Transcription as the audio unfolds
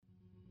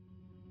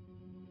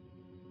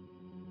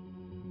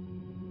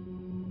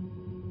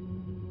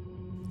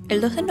El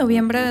 2 de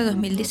noviembre de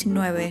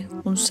 2019,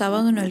 un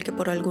sábado en el que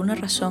por alguna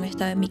razón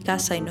estaba en mi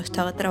casa y no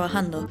estaba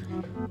trabajando,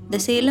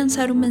 decidí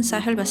lanzar un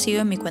mensaje al vacío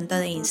en mi cuenta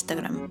de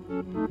Instagram.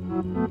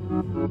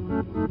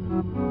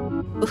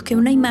 Busqué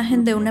una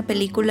imagen de una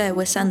película de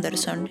Wes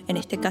Anderson, en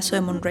este caso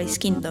de Moonrise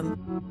Kingdom.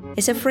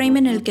 Ese frame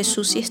en el que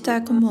Susie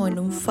está como en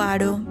un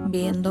faro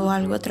viendo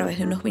algo a través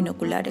de unos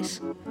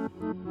binoculares.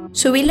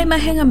 Subí la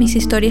imagen a mis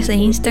historias de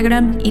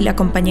Instagram y la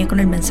acompañé con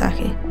el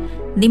mensaje: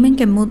 dime en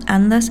qué mood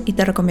andas y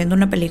te recomiendo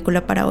una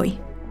película para hoy.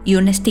 Y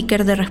un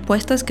sticker de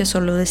respuestas que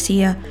solo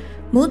decía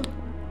mood,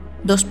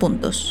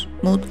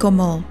 mood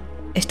como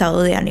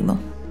estado de ánimo.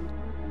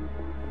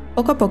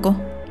 Poco a poco,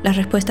 las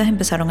respuestas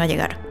empezaron a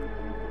llegar.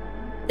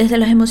 Desde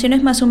las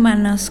emociones más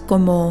humanas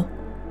como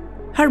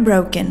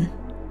heartbroken,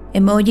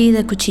 emoji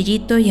de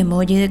cuchillito y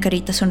emoji de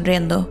carita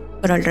sonriendo,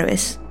 pero al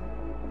revés.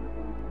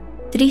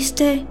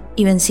 Triste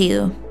y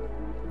vencido,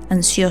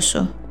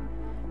 ansioso,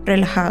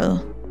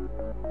 relajado.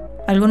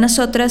 Algunas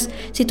otras,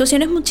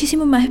 situaciones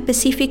muchísimo más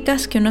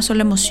específicas que una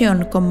sola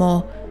emoción,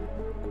 como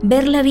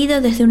ver la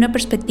vida desde una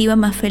perspectiva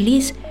más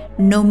feliz,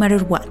 no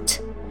matter what.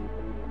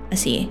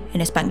 Así,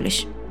 en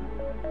Spanglish.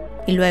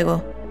 Y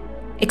luego,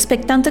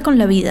 expectante con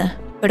la vida,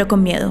 pero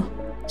con miedo.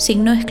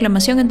 Signo de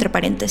exclamación entre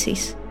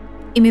paréntesis.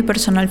 Y mi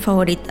personal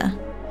favorita,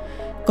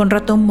 con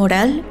ratón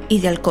moral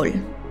y de alcohol.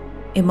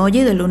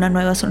 Emoji de luna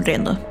nueva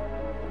sonriendo.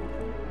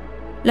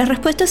 Las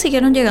respuestas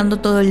siguieron llegando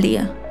todo el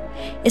día.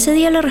 Ese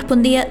día le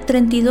respondí a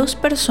 32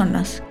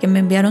 personas que me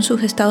enviaron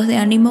sus estados de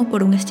ánimo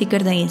por un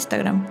sticker de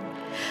Instagram.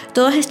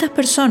 Todas estas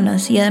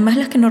personas, y además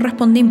las que no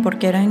respondí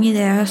porque eran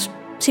ideas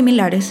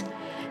similares,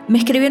 me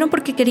escribieron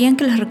porque querían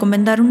que les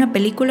recomendara una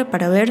película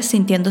para ver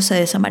sintiéndose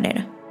de esa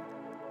manera.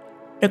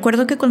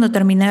 Recuerdo que cuando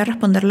terminé de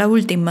responder la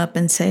última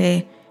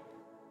pensé,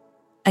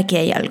 aquí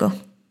hay algo.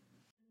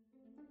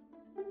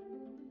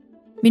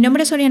 Mi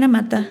nombre es Oriana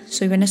Mata,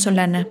 soy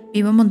venezolana,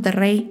 vivo en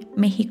Monterrey,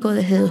 México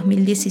desde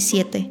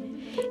 2017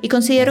 y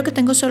considero que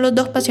tengo solo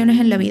 2 pasiones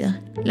en la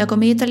vida, la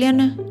comida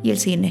italiana y el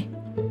cine.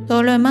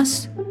 Todo lo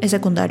demás es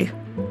secundario.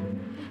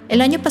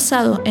 El año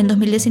pasado, en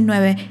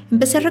 2019,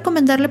 empecé a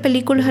recomendarle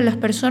películas a las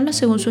personas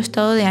según su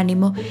estado de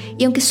ánimo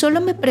y aunque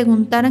solo me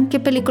preguntaran qué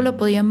película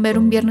podían ver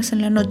un viernes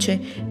en la noche,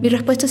 mi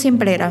respuesta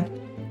siempre era,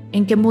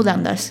 ¿en qué mood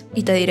andas?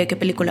 Y te diré qué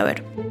película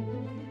ver.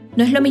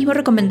 No es lo mismo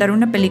recomendar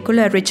una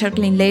película de Richard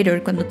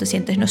Linklater cuando te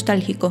sientes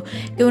nostálgico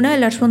que una de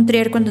Lars von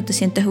Trier cuando te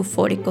sientes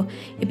eufórico.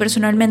 Y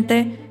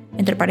personalmente,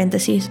 entre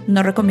paréntesis,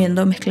 no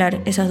recomiendo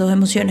mezclar esas 2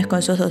 emociones con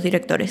esos 2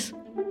 directores.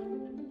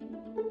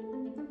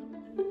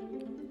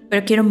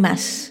 Pero quiero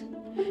más.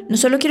 No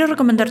solo quiero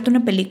recomendarte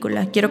una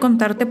película, quiero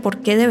contarte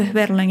por qué debes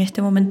verla en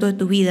este momento de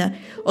tu vida,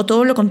 o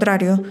todo lo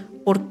contrario,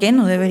 por qué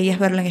no deberías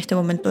verla en este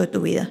momento de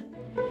tu vida.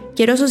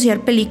 Quiero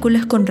asociar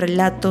películas con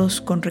relatos,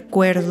 con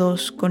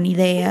recuerdos, con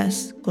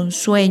ideas, con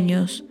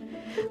sueños,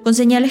 con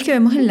señales que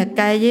vemos en la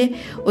calle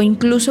o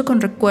incluso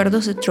con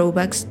recuerdos de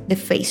throwbacks de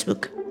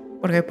Facebook.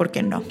 Porque, ¿por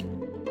qué no?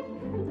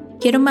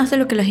 Quiero más de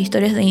lo que las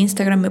historias de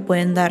Instagram me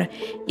pueden dar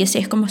y así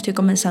es como estoy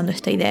comenzando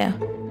esta idea.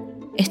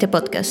 Este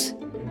podcast,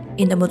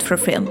 In the Mood for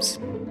Films.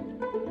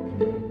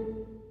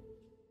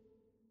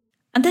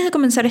 Antes de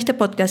comenzar este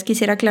podcast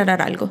quisiera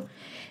aclarar algo.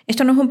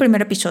 Esto no es un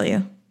primer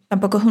episodio.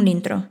 Tampoco es un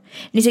intro.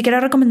 Ni siquiera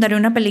recomendaré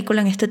una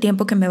película en este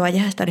tiempo que me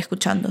vayas a estar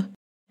escuchando.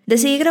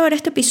 Decidí grabar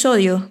este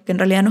episodio, que en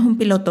realidad no es un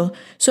piloto,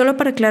 solo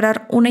para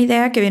aclarar una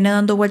idea que viene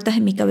dando vueltas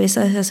en mi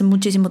cabeza desde hace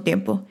muchísimo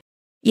tiempo.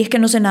 Y es que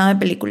no sé nada de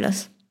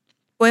películas.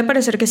 Puede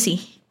parecer que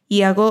sí,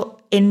 y hago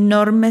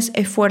enormes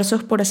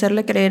esfuerzos por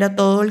hacerle creer a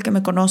todo el que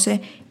me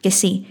conoce que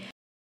sí,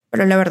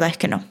 pero la verdad es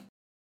que no.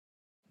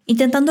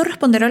 Intentando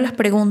responder a las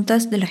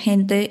preguntas de la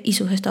gente y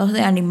sus estados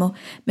de ánimo,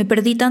 me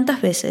perdí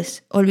tantas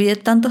veces, olvidé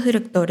tantos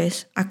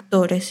directores,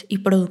 actores y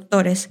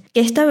productores,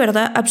 que esta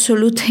verdad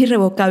absoluta e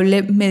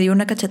irrevocable me dio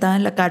una cachetada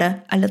en la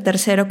cara a la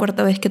 3ª o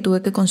 4ª vez que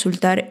tuve que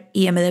consultar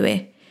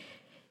IMDb.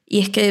 Y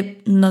es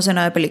que no sé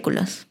nada de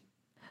películas.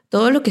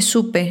 Todo lo que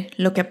supe,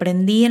 lo que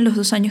aprendí en los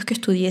 2 años que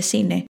estudié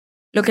cine,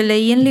 lo que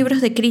leí en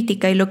libros de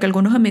crítica y lo que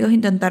algunos amigos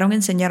intentaron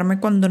enseñarme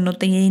cuando no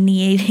tenía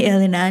ni idea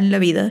de nada en la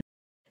vida,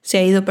 se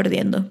ha ido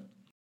perdiendo.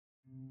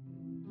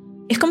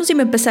 Es como si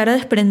me empezara a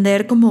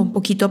desprender como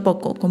poquito a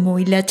poco, como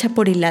hilacha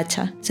por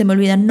hilacha. Se me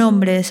olvidan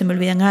nombres, se me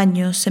olvidan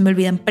años, se me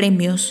olvidan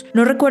premios.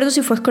 No recuerdo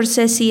si fue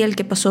Scorsese el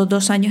que pasó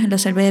 2 años en la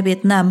selva de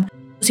Vietnam,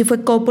 o si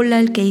fue Coppola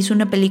el que hizo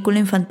una película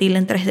infantil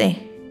en 3D.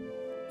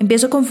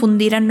 Empiezo a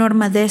confundir a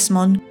Norma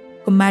Desmond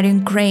con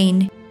Marion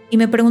Crane, y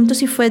me pregunto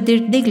si fue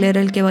Dirk Diggler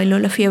el que bailó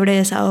La fiebre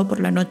de sábado por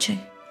la noche.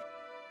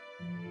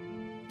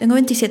 Tengo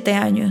 27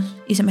 años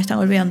y se me están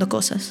olvidando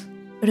cosas,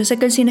 pero sé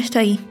que el cine está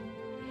ahí.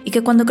 Y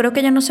que cuando creo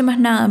que ya no sé más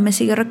nada, me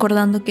sigue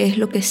recordando qué es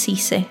lo que sí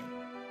sé.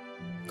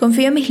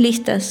 Confío en mis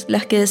listas,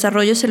 las que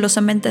desarrollo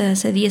celosamente desde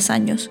hace 10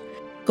 años.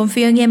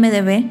 Confío en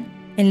IMDb,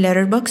 en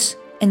Letterboxd,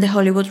 en The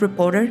Hollywood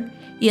Reporter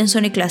y en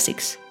Sony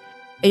Classics.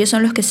 Ellos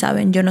son los que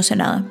saben, yo no sé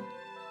nada.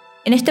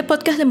 En este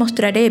podcast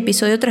demostraré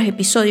episodio tras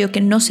episodio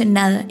que no sé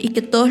nada y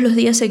que todos los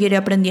días seguiré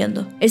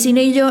aprendiendo. El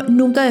cine y yo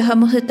nunca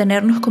dejamos de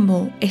tenernos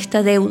como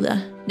esta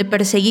deuda de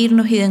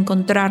perseguirnos y de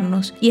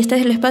encontrarnos, y este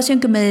es el espacio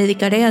en que me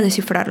dedicaré a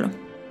descifrarlo.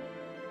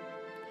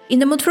 In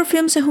the Mood for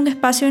Films es un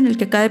espacio en el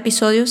que cada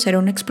episodio será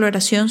una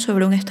exploración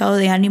sobre un estado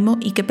de ánimo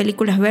y qué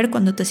películas ver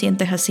cuando te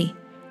sientes así.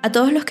 A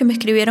todos los que me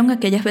escribieron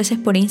aquellas veces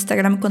por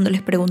Instagram cuando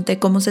les pregunté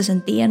cómo se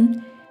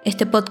sentían,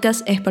 este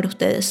podcast es para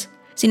ustedes.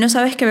 Si no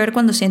sabes qué ver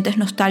cuando sientes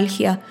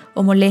nostalgia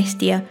o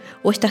molestia,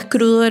 o estás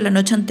crudo de la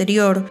noche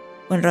anterior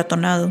o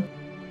enratonado,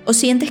 o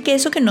sientes que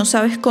eso que no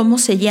sabes cómo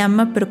se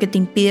llama pero que te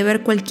impide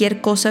ver cualquier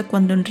cosa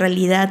cuando en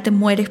realidad te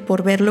mueres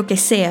por ver lo que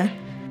sea,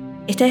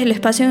 este es el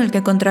espacio en el que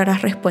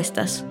encontrarás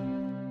respuestas.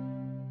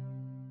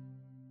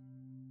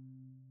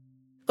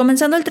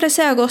 Comenzando el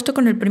 13 de agosto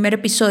con el primer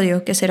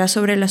episodio, que será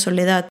sobre la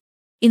soledad,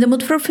 In the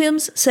Mood for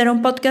Films será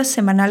un podcast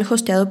semanal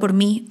hosteado por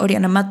mí,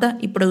 Oriana Mata,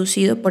 y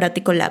producido por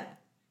Attico Lab.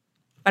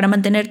 Para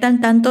mantenerte al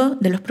tanto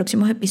de los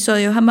próximos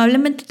episodios,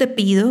 amablemente te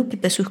pido que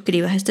te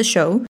suscribas a este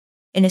show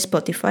en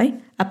Spotify,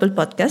 Apple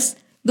Podcasts,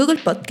 Google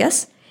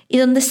Podcasts y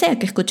donde sea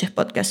que escuches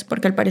podcasts,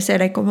 porque al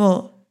parecer hay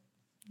como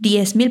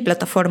 10.000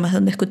 plataformas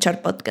donde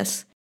escuchar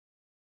podcasts.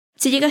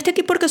 Si llegaste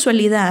aquí por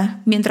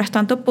casualidad, mientras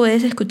tanto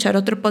puedes escuchar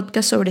otro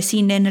podcast sobre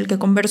cine en el que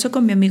converso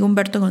con mi amigo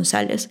Humberto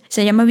González.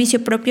 Se llama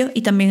Vicio Propio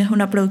y también es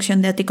una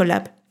producción de Attico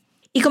Lab.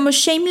 Y como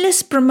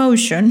shameless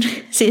promotion,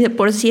 si de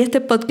por sí este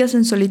podcast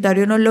en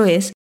solitario no lo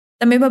es,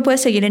 también me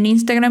puedes seguir en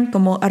Instagram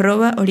como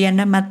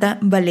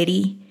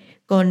 @OrianaMataValerie,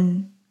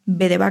 con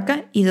B de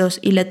vaca y 2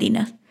 i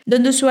latinas,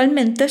 donde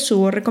usualmente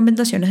subo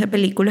recomendaciones de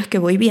películas que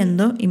voy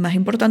viendo y, más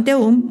importante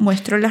aún,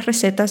 muestro las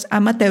recetas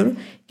amateur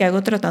que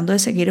hago tratando de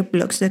seguir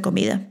blogs de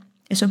comida.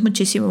 Eso es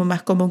muchísimo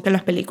más común que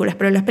las películas,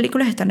 pero las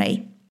películas están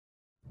ahí.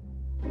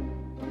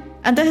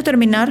 Antes de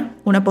terminar,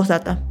 una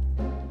postdata.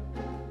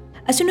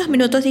 Hace unos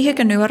minutos dije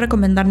que no iba a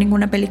recomendar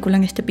ninguna película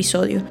en este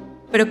episodio,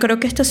 pero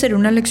creo que esta será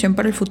una lección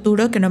para el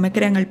futuro que no me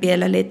crean al pie de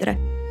la letra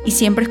y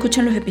siempre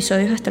escuchen los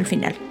episodios hasta el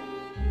final.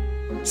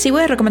 Sí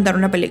voy a recomendar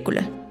una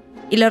película,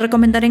 y la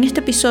recomendaré en este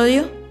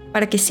episodio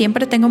para que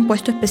siempre tenga un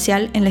puesto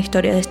especial en la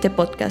historia de este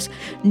podcast,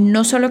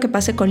 no solo que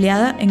pase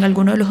coleada en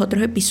alguno de los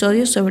otros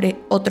episodios sobre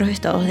otros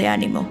estados de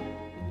ánimo.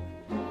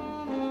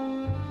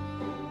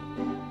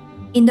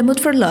 In the Mood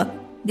for Love,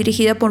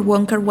 dirigida por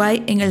Wong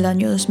Kar-wai en el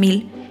año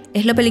 2000,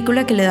 es la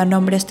película que le da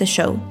nombre a este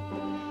show.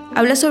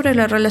 Habla sobre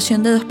la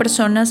relación de dos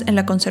personas en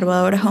la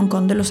conservadora Hong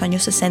Kong de los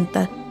años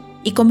 60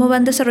 y cómo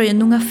van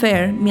desarrollando un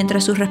affair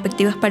mientras sus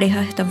respectivas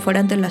parejas están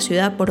fuera de la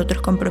ciudad por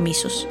otros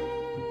compromisos.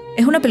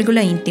 Es una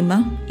película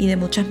íntima y de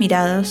muchas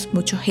miradas,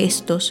 muchos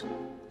gestos,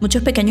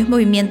 muchos pequeños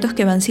movimientos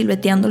que van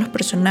silbeteando los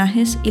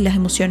personajes y las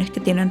emociones que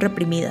tienen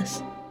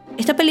reprimidas.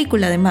 Esta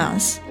película,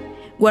 además,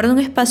 guarda un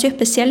espacio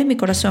especial en mi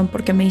corazón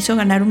porque me hizo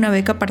ganar una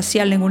beca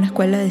parcial en una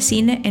escuela de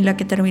cine en la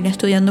que terminé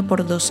estudiando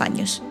por 2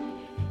 años.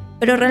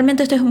 Pero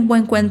realmente este es un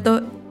buen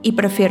cuento y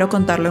prefiero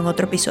contarlo en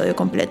otro episodio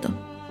completo.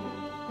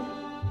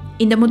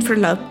 In the Mood for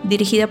Love,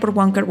 dirigida por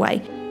Wong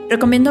Kar-wai.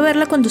 Recomiendo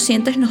verla cuando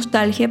sientes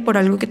nostalgia por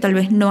algo que tal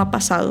vez no ha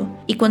pasado.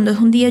 Y cuando es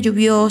un día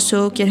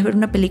lluvioso, quieres ver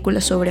una película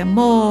sobre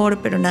amor,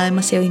 pero nada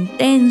demasiado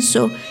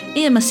intenso,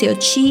 ni demasiado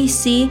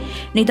cheesy,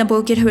 ni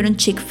tampoco quieres ver un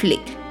chick flick.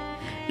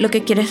 Lo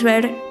que quieres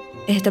ver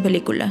es esta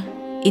película,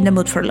 In the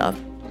Mood for Love.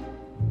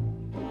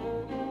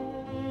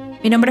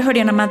 Mi nombre es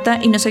Oriana Mata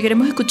y nos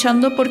seguiremos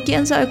escuchando por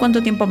quién sabe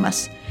cuánto tiempo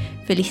más.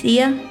 Feliz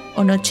día,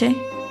 o noche,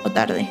 o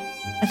tarde.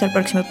 Hasta el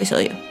próximo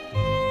episodio.